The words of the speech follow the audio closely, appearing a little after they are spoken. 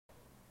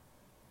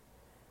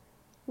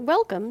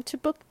Welcome to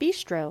Book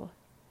Bistro,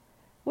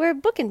 where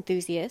book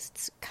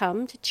enthusiasts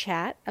come to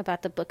chat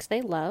about the books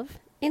they love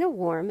in a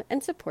warm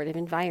and supportive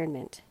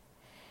environment.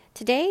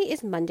 Today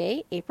is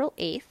Monday, April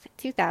 8th,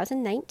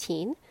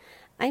 2019.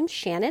 I'm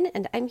Shannon,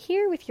 and I'm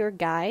here with your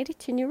guide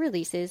to new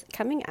releases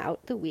coming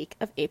out the week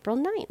of April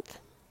 9th.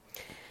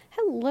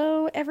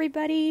 Hello,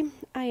 everybody.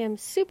 I am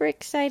super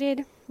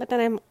excited, but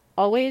then I'm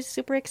always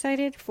super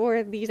excited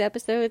for these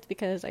episodes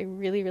because I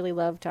really, really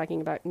love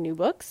talking about new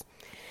books.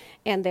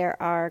 And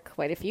there are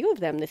quite a few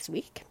of them this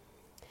week.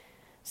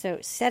 So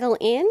settle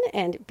in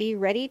and be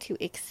ready to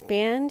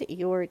expand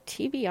your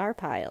TBR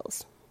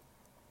piles.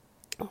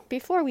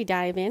 Before we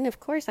dive in, of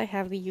course, I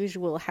have the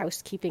usual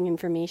housekeeping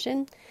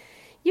information.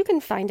 You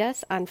can find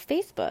us on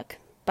Facebook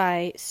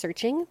by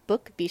searching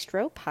Book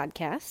Bistro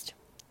Podcast.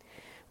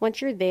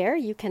 Once you're there,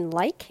 you can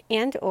like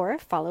and or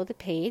follow the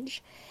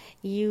page.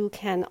 You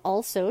can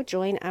also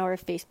join our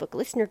Facebook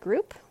listener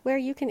group where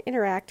you can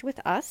interact with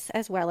us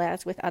as well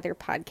as with other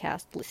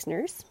podcast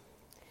listeners.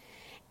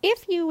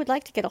 If you would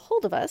like to get a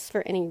hold of us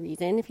for any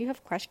reason, if you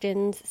have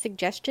questions,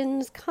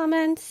 suggestions,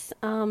 comments,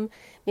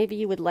 maybe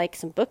you would like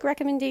some book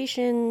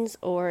recommendations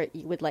or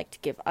you would like to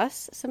give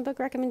us some book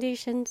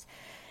recommendations,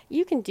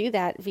 you can do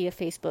that via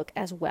Facebook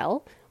as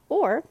well,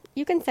 or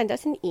you can send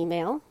us an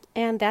email,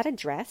 and that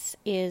address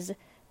is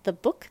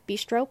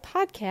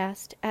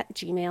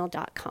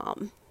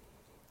thebookbistropodcast@gmail.com.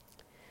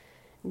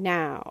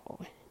 Now,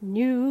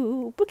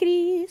 new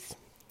bookities.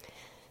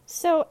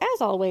 So,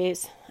 as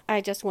always, I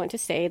just want to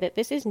say that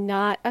this is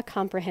not a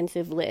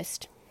comprehensive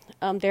list.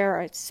 There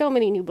are so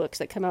many new books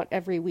that come out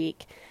every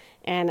week,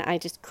 and I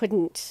just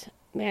couldn't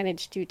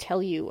manage to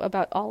tell you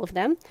about all of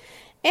them.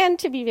 And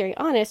to be very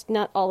honest,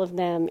 not all of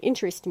them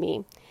interest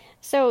me.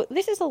 So,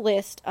 this is a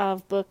list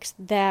of books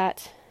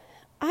that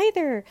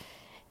either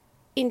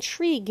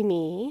intrigue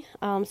me,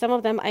 some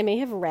of them I may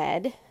have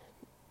read,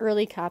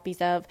 early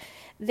copies of.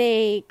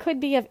 They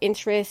could be of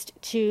interest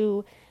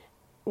to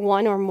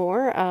one or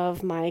more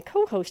of my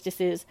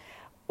co-hostesses,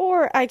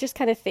 or I just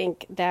kind of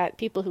think that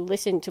people who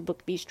listen to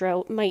Book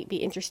Bistro might be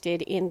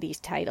interested in these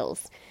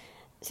titles.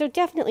 So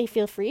definitely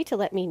feel free to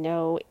let me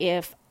know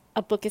if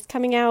a book is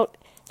coming out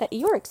that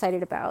you're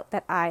excited about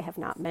that I have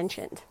not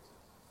mentioned,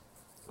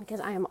 because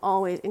I am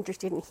always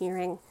interested in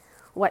hearing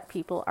what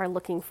people are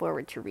looking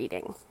forward to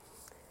reading.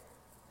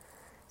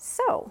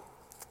 So,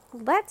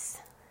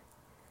 let's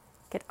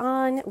get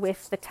on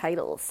with the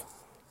titles.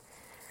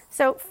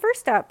 So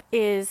first up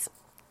is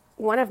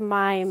one of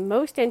my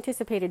most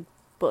anticipated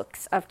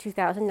books of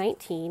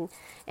 2019.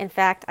 In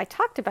fact, I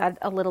talked about it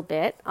a little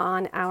bit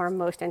on our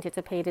most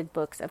anticipated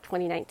books of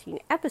 2019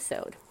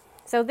 episode.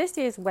 So this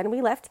is When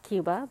We Left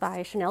Cuba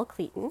by Chanel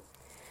Cleeton,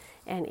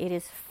 and it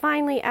is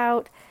finally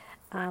out.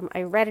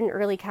 I read an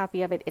early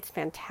copy of it. It's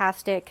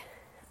fantastic.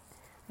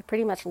 I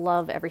pretty much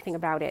love everything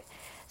about it.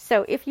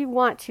 So if you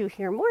want to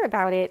hear more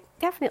about it,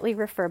 definitely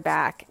refer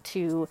back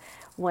to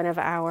one of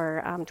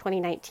our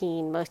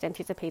 2019 Most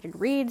Anticipated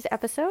Reads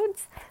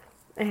episodes,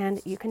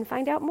 and you can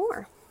find out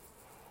more.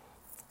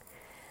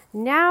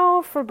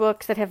 Now for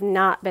books that have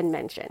not been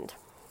mentioned.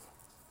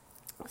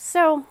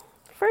 So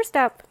first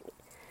up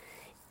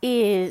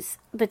is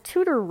The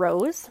Tudor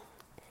Rose,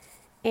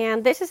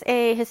 and this is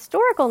a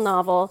historical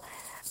novel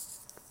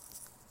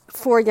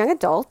for young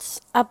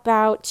adults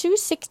about two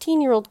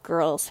 16-year-old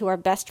girls who are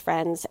best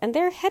friends, and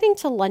they're heading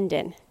to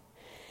London.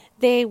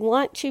 They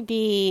want to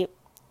be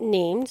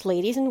named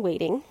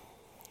ladies-in-waiting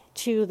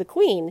to the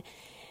Queen,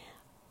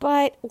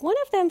 but one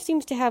of them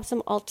seems to have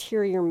some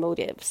ulterior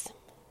motives.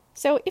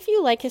 So if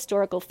you like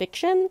historical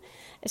fiction,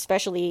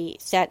 especially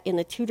set in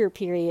the Tudor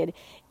period,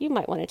 you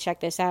might want to check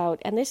this out.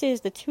 And this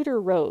is The Tudor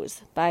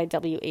Rose by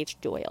W.H.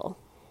 Doyle.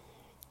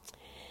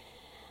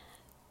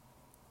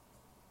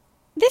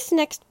 This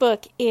next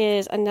book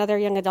is another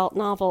young adult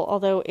novel,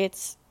 although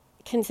it's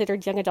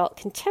considered young adult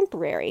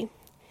contemporary.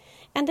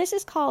 And this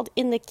is called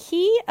In the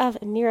Key of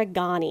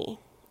Miragani,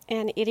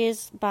 and it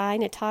is by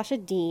Natasha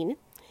Dean.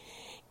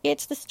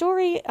 It's the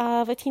story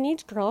of a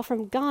teenage girl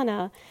from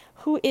Ghana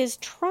who is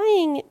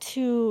trying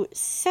to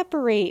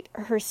separate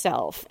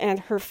herself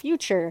and her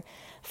future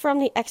from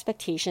the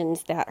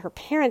expectations that her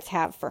parents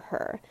have for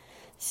her.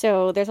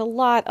 So there's a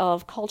lot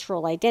of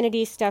cultural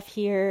identity stuff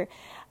here.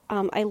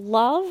 I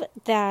love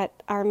that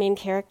our main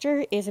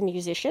character is a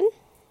musician.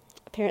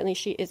 Apparently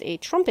she is a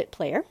trumpet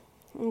player,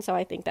 and so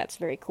I think that's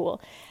very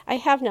cool. I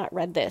have not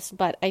read this,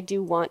 but I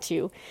do want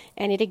to,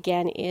 and it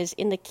again is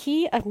In the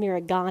Key of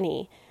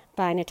Miragani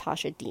by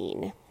Natasha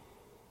Dean.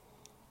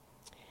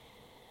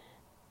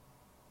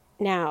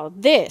 Now,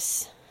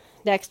 this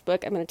next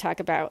book I'm going to talk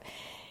about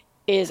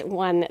is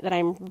one that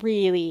I'm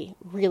really,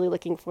 really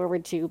looking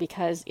forward to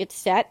because it's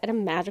set at a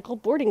magical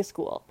boarding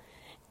school.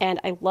 And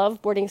I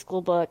love boarding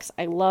school books.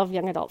 I love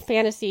young adult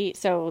fantasy,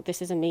 so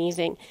this is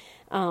amazing.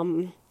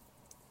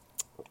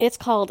 It's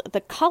called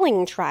The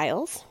Culling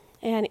Trials,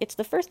 and it's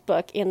the first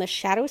book in the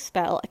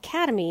Shadowspell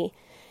Academy,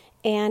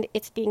 and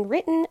it's being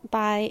written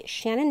by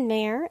Shannon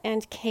Mayer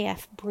and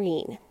K.F.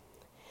 Breen.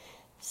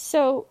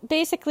 So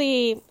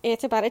basically,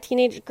 it's about a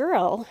teenage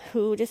girl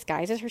who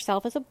disguises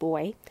herself as a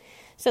boy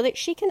so that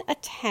she can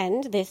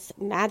attend this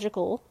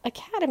magical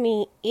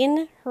academy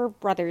in her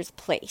brother's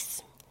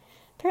place.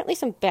 Apparently,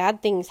 some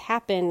bad things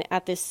happen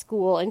at this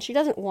school, and she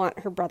doesn't want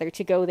her brother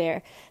to go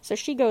there, so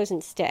she goes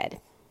instead.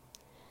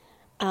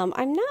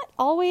 I'm not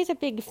always a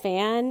big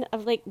fan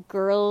of like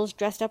girls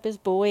dressed up as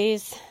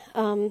boys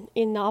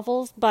in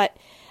novels, but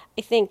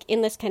I think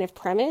in this kind of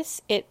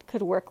premise, it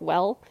could work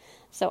well.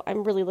 So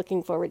I'm really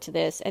looking forward to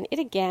this. And it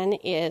again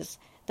is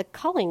The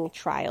Culling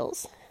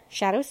Trials,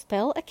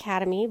 Shadowspell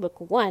Academy,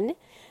 Book 1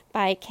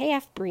 by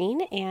K.F.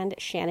 Breen and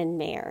Shannon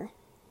Mayer.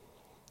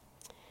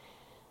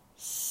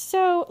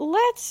 So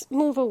let's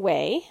move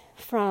away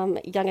from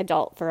young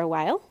adult for a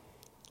while.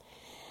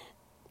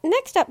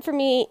 Next up for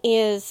me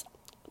is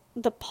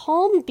The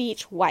Palm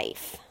Beach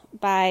Wife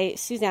by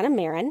Susanna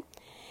Marin.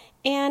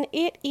 And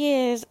it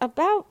is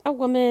about a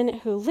woman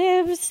who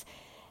lives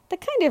the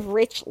kind of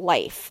rich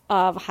life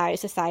of high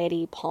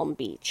society Palm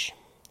Beach.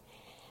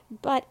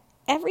 But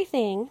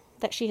everything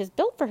that she has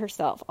built for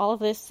herself, all of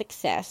this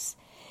success,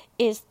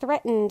 is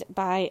threatened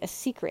by a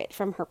secret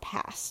from her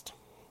past.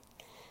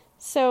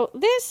 So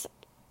this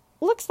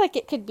looks like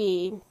it could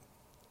be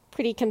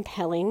pretty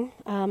compelling.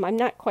 I'm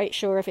not quite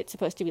sure if it's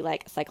supposed to be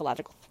like a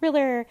psychological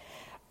thriller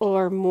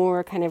or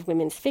more kind of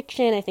women's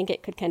fiction. I think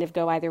it could kind of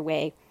go either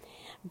way,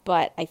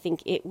 but I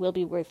think it will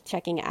be worth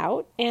checking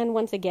out. And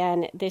once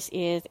again, this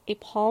is A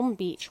Palm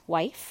Beach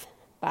Wife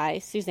by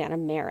Susanna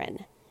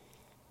Marin.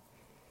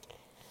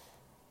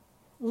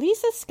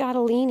 Lisa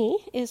Scottolini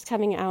is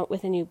coming out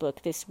with a new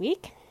book this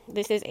week.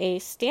 This is a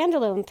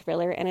standalone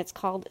thriller, and it's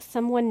called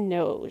Someone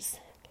Knows.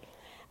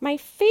 My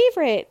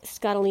favorite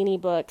Scottolini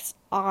books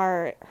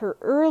are her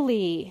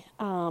early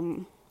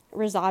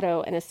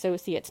Rosato and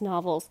Associates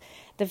novels.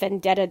 The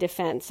Vendetta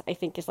Defense, I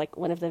think, is like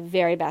one of the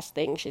very best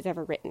things she's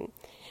ever written.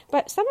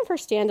 But some of her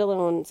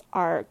standalones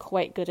are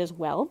quite good as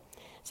well.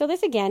 So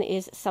this again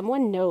is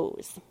Someone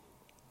Knows,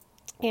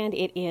 and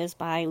it is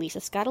by Lisa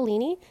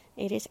Scottolini.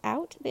 It is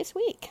out this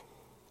week.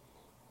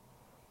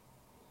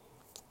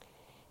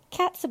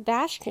 Cat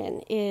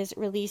Sebastian is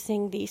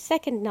releasing the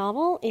second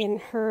novel in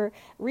her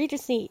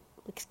Regency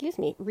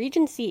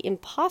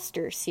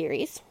Imposter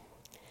series.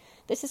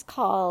 This is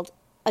called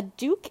A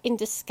Duke in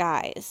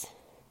Disguise.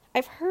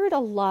 I've heard a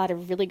lot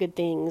of really good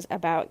things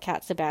about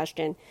Cat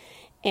Sebastian,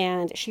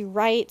 and she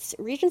writes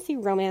Regency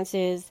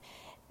romances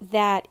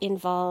that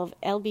involve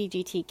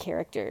LGBT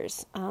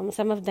characters.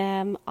 Some of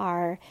them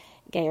are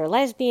gay or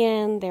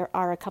lesbian. There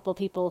are a couple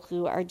people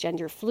who are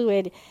gender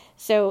fluid.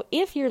 So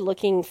if you're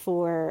looking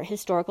for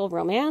historical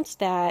romance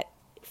that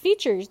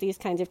features these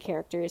kinds of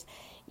characters,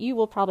 you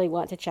will probably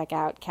want to check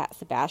out Cat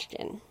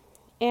Sebastian.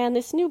 And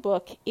this new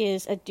book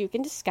is A Duke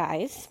in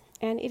Disguise,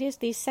 and it is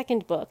the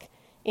second book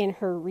in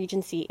her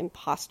Regency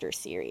Imposter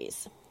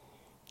series.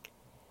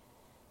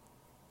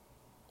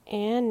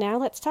 And now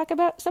let's talk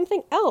about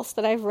something else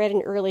that I've read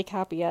an early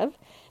copy of.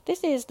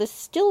 This is The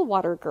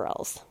Stillwater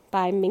Girls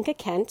by Minka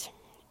Kent,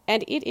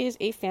 and it is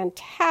a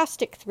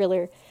fantastic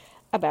thriller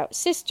about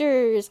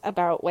sisters,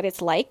 about what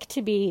it's like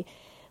to be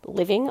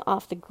living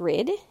off the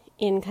grid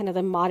in kind of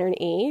the modern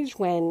age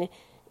when,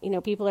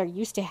 people are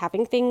used to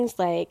having things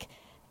like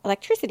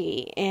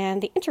electricity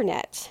and the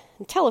internet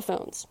and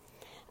telephones.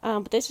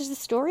 But this is the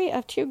story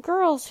of two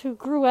girls who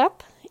grew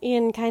up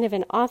in kind of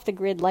an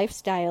off-the-grid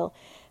lifestyle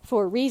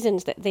for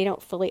reasons that they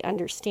don't fully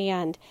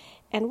understand,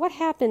 and what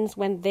happens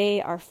when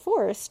they are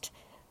forced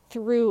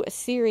through a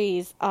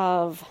series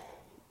of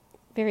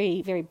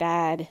very, very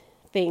bad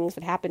things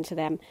that happen to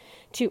them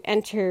to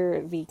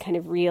enter the kind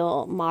of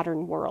real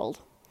modern world.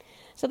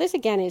 So this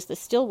again is The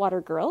Stillwater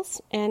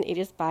Girls, and it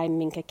is by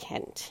Minka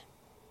Kent.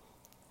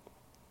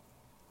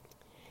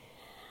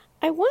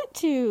 I want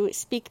to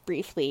speak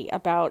briefly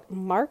about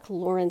Mark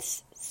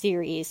Lawrence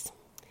series,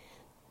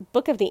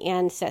 Book of the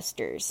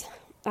Ancestors.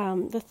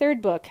 The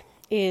third book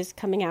is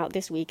coming out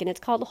this week, and it's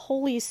called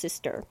Holy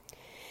Sister.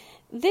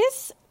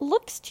 This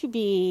looks to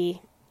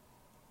be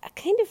a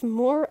kind of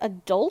more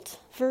adult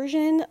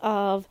version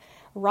of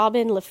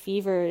Robin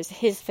Lefever's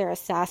His Fair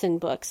Assassin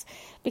books,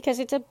 because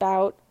it's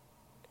about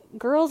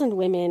girls and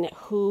women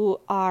who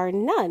are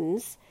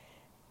nuns.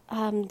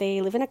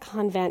 They live in a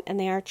convent and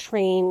they are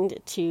trained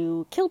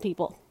to kill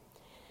people.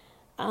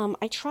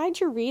 I tried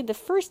to read the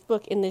first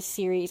book in this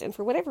series, and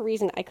for whatever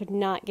reason I could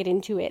not get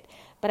into it,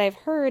 but I've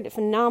heard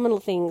phenomenal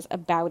things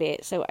about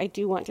it, so I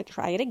do want to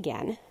try it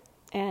again.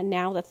 And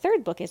now the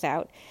third book is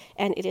out,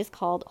 and it is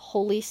called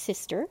Holy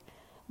Sister,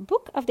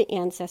 Book of the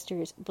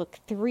Ancestors, Book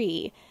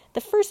 3.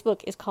 The first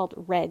book is called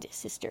Red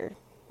Sister,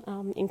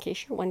 in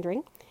case you're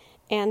wondering,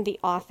 and the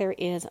author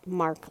is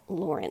Mark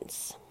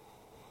Lawrence.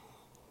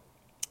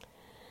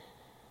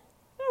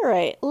 All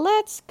right,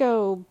 let's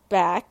go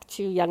back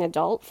to young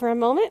adult for a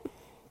moment.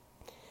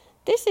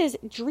 This is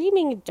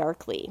Dreaming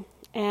Darkly,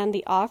 and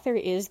the author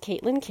is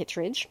Caitlin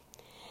Kittredge.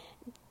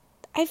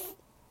 I've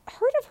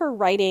heard of her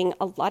writing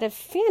a lot of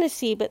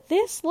fantasy, but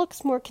this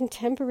looks more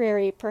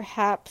contemporary,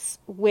 perhaps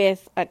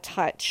with a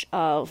touch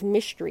of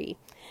mystery.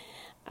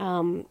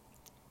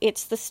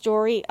 It's the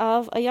story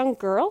of a young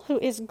girl who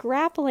is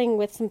grappling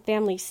with some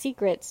family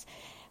secrets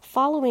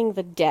following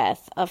the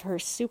death of her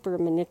super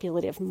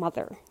manipulative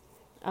mother.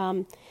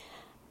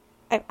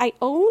 I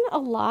own a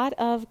lot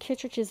of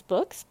Kittredge's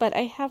books, but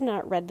I have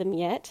not read them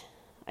yet.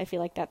 I feel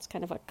like that's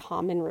kind of a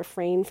common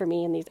refrain for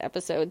me in these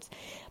episodes.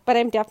 But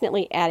I'm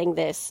definitely adding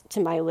this to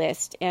my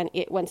list, and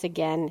it once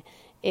again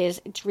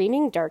is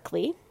Dreaming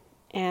Darkly,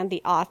 and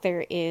the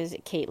author is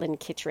Caitlin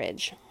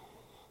Kittredge.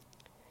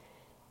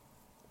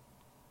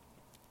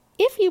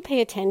 If you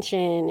pay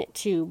attention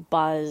to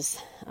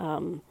buzz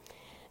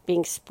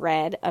being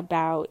spread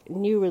about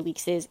new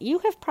releases, you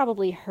have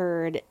probably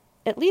heard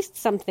at least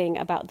something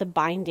about The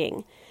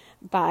Binding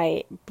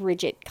by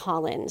Bridget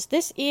Collins.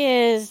 This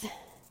is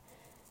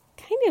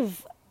kind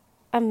of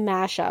a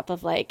mashup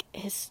of like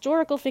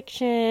historical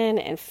fiction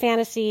and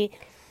fantasy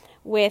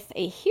with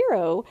a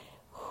hero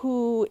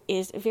who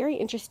is very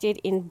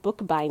interested in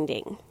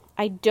bookbinding.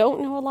 I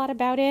don't know a lot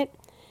about it.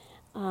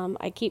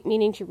 I keep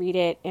meaning to read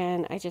it,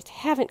 and I just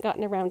haven't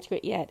gotten around to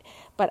it yet,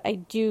 but I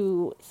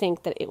do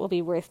think that it will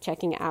be worth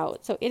checking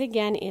out. So it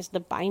again is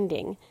The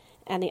Binding,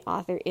 and the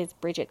author is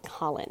Bridget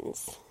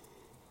Collins.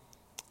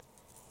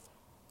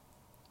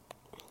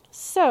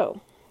 So,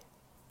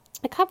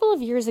 a couple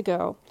of years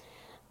ago,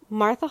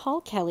 Martha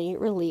Hall Kelly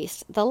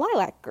released The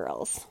Lilac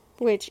Girls,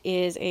 which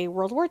is a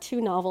World War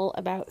II novel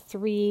about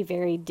three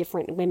very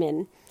different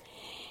women.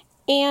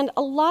 And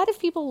a lot of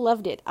people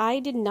loved it. I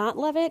did not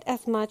love it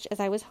as much as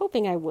I was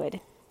hoping I would,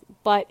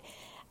 but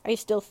I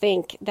still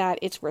think that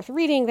it's worth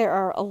reading. There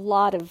are a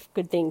lot of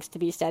good things to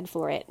be said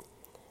for it.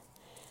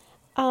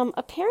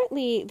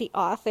 Apparently, the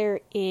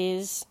author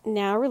is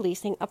now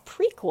releasing a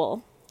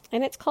prequel,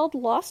 and it's called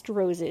Lost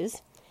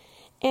Roses.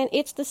 And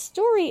it's the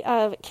story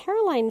of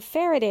Caroline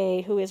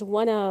Faraday, who is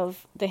one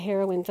of the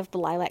heroines of The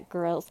Lilac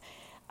Girls,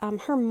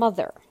 her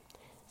mother.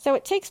 So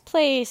it takes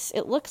place,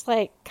 it looks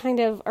like, kind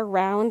of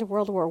around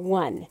World War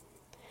I.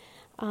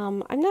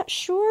 I'm not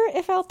sure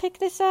if I'll pick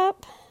this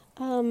up.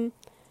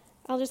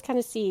 I'll just kind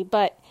of see.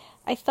 But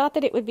I thought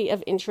that it would be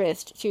of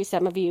interest to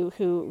some of you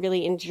who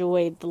really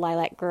enjoyed The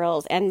Lilac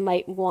Girls and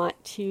might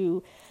want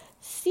to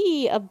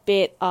see a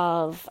bit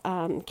of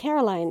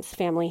Caroline's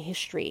family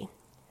history.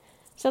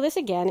 So this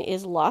again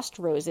is Lost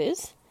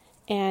Roses,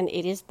 and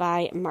it is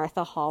by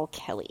Martha Hall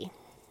Kelly.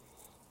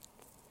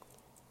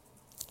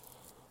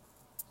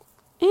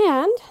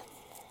 And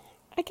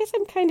I guess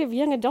I'm kind of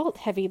young adult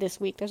heavy this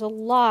week. There's a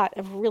lot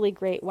of really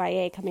great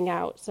YA coming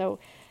out, so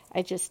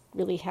I just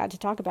really had to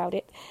talk about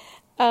it.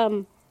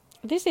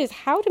 This is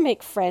How to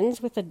Make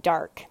Friends with the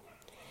Dark,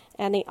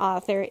 and the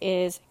author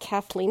is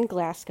Kathleen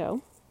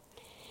Glasgow.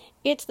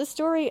 It's the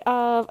story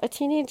of a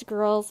teenage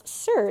girl's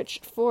search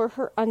for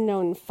her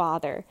unknown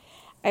father.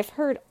 I've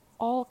heard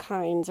all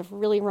kinds of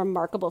really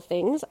remarkable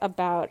things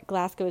about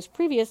Glasgow's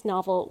previous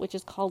novel, which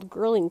is called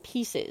Girl in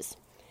Pieces.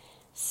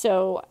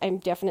 So I'm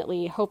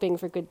definitely hoping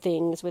for good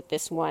things with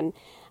this one.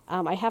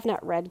 I have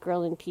not read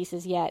Girl in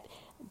Pieces yet,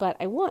 but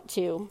I want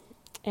to,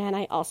 and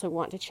I also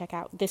want to check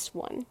out this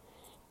one.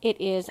 It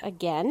is,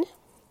 again,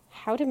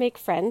 How to Make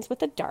Friends with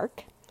the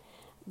Dark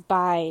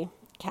by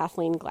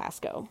Kathleen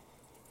Glasgow.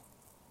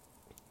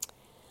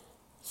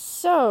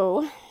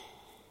 So,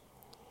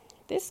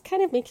 this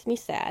kind of makes me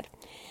sad.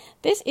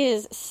 This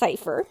is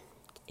Cypher.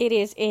 It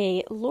is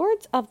a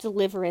Lords of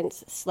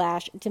Deliverance /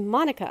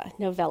 Demonica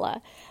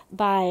novella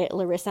by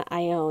Larissa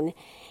Ione.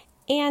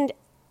 And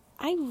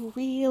I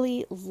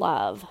really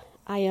love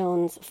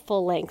Ione's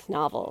full-length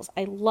novels.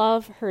 I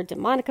love her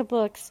Demonica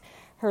books.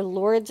 Her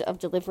Lords of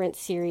Deliverance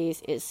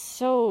series is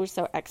so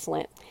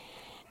excellent.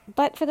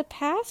 But for the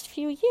past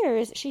few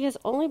years, she has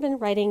only been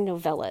writing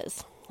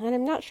novellas. And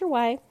I'm not sure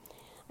why.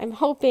 I'm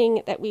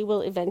hoping that we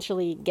will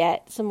eventually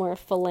get some more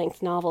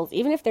full-length novels.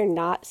 Even if they're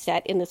not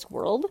set in this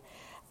world,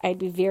 I'd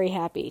be very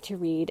happy to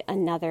read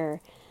another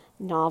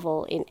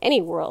novel in any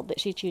world that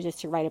she chooses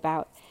to write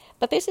about.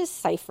 But this is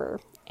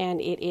Cypher,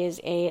 and it is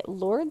a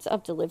Lords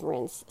of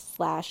Deliverance /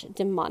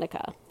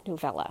 Demonica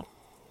novella.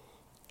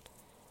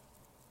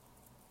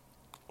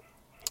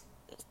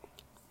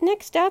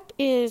 Next up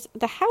is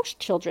The House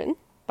Children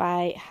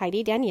by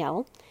Heidi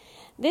Danielle.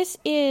 This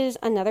is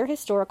another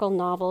historical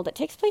novel that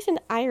takes place in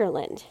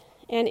Ireland,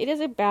 and it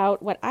is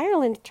about what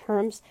Ireland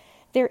terms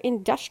their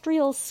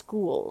industrial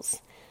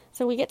schools.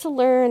 So we get to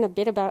learn a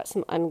bit about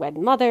some unwed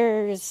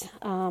mothers,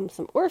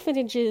 some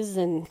orphanages,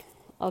 and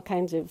all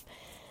kinds of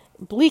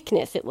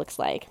bleakness, it looks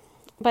like.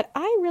 But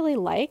I really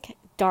like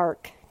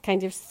dark,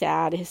 kind of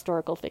sad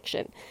historical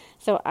fiction.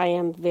 So I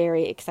am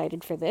very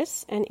excited for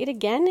this. And it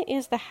again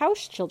is The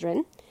House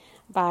Children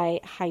by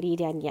Heidi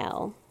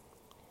Danielle.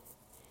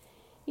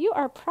 You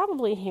are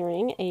probably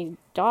hearing a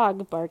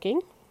dog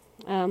barking.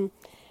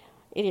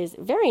 It is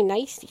very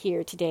nice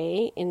here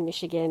today in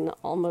Michigan,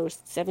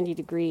 almost 70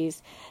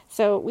 degrees.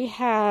 So we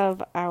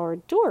have our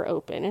door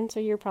open, and so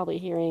you're probably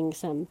hearing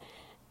some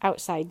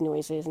outside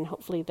noises, and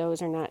hopefully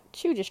those are not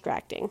too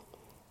distracting.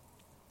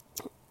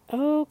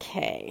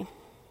 Okay.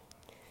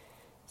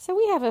 So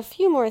we have a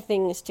few more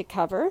things to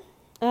cover.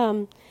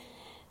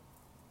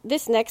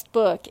 This next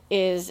book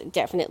is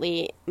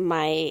definitely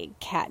my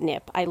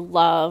catnip. I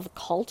love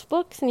cult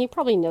books, and you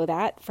probably know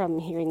that from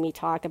hearing me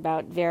talk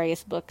about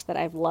various books that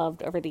I've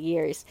loved over the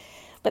years.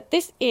 But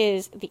this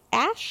is The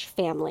Ash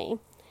Family,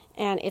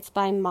 and it's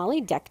by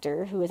Molly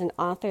Decter, who is an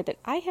author that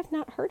I have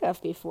not heard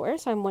of before,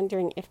 so I'm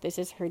wondering if this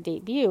is her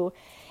debut.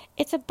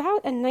 It's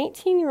about a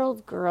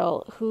 19-year-old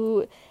girl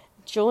who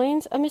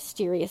joins a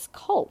mysterious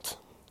cult.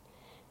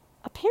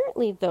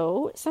 Apparently,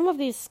 though, some of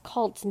these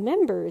cult's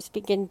members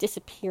begin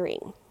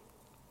disappearing.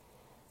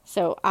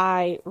 So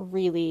I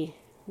really,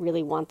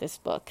 really want this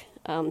book.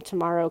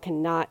 Tomorrow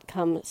cannot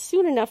come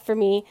soon enough for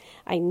me.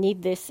 I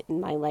need this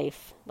in my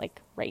life,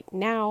 like right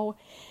now.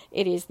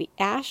 It is The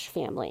Ash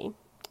Family,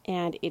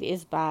 and it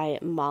is by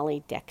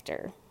Molly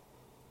Decter.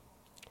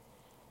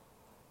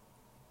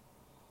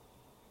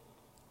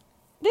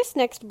 This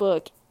next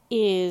book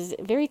is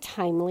very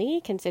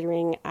timely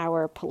considering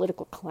our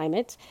political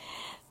climate.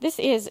 This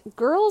is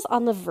Girls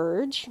on the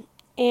Verge,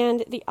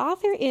 and the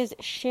author is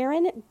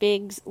Sharon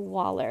Biggs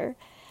Waller.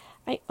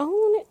 I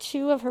own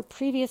 2 of her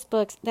previous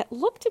books that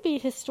look to be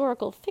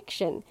historical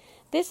fiction.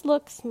 This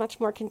looks much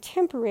more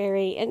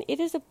contemporary, and it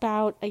is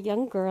about a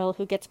young girl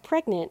who gets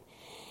pregnant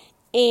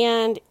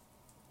and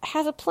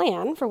has a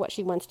plan for what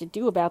she wants to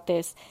do about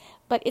this,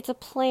 but it's a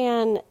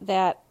plan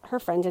that her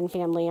friends and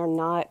family are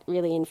not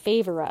really in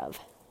favor of.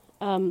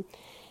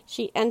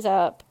 She ends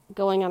up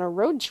going on a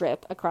road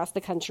trip across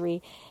the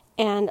country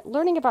and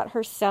learning about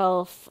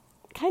herself,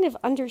 kind of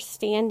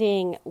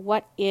understanding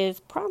what is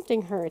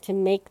prompting her to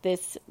make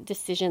this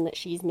decision that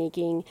she's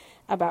making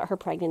about her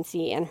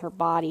pregnancy and her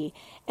body.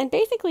 And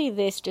basically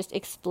this just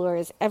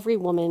explores every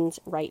woman's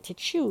right to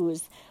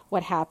choose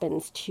what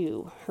happens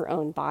to her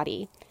own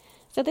body.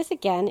 So this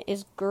again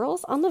is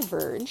Girls on the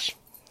Verge,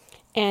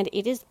 and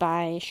it is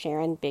by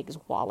Sharon Biggs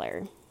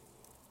Waller.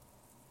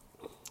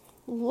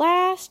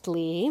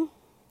 Lastly,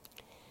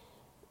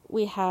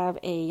 we have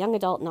a young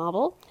adult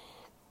novel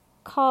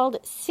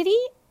called City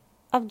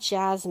of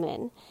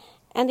Jasmine,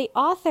 and the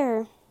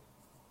author,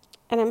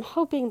 and I'm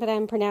hoping that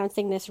I'm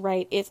pronouncing this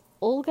right, is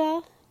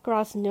Olga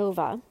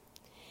Grosnova.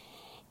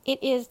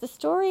 It is the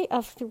story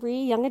of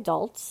 3 young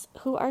adults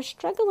who are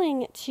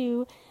struggling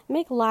to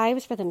make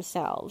lives for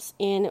themselves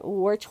in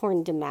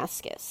war-torn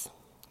Damascus.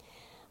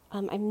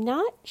 I'm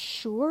not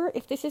sure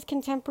if this is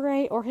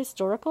contemporary or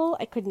historical.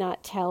 I could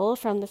not tell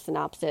from the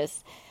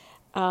synopsis.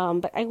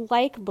 But I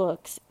like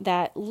books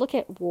that look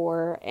at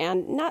war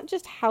and not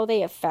just how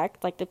they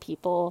affect like the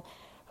people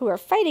who are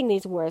fighting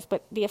these wars,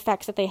 but the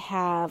effects that they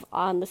have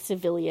on the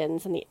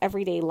civilians and the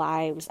everyday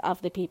lives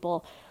of the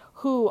people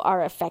who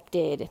are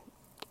affected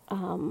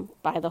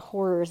by the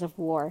horrors of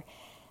war.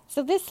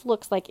 So this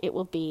looks like it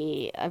will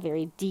be a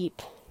very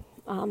deep,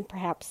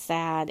 perhaps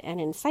sad and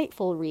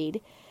insightful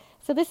read.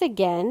 So this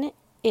again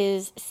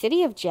is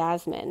City of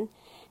Jasmine,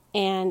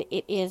 and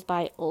it is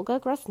by Olga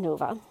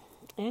Grosnova,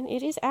 and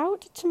it is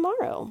out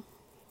tomorrow.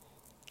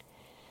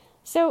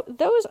 So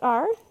those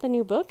are the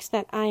new books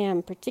that I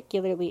am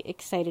particularly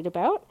excited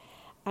about.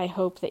 I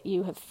hope that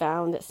you have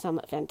found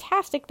some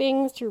fantastic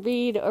things to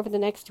read over the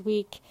next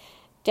week.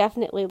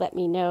 Definitely let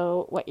me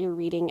know what you're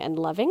reading and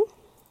loving.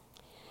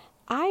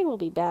 I will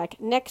be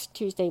back next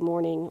Tuesday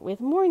morning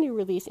with more new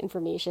release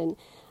information,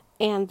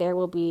 and there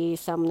will be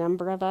some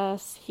number of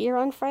us here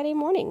on Friday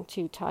morning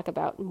to talk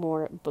about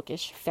more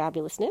bookish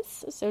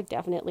fabulousness, so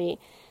definitely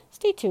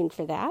stay tuned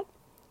for that.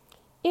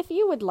 If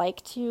you would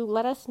like to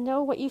let us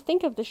know what you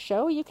think of the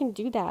show, you can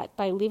do that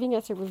by leaving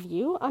us a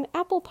review on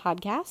Apple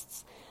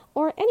Podcasts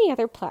or any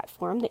other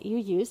platform that you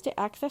use to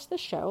access the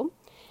show.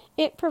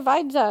 It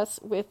provides us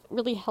with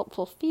really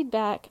helpful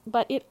feedback,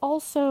 but it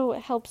also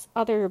helps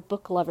other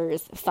book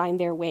lovers find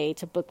their way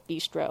to Book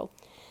Bistro.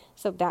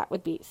 So that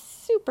would be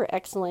super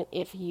excellent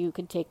if you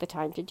could take the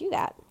time to do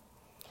that.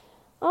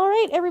 All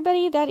right,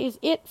 everybody, that is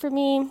it for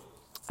me.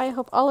 I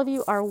hope all of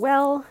you are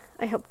well.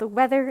 I hope the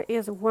weather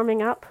is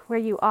warming up where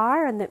you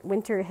are and that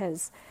winter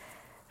has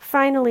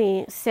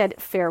finally said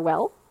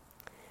farewell.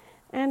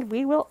 And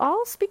we will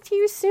all speak to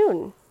you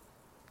soon.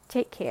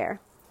 Take care.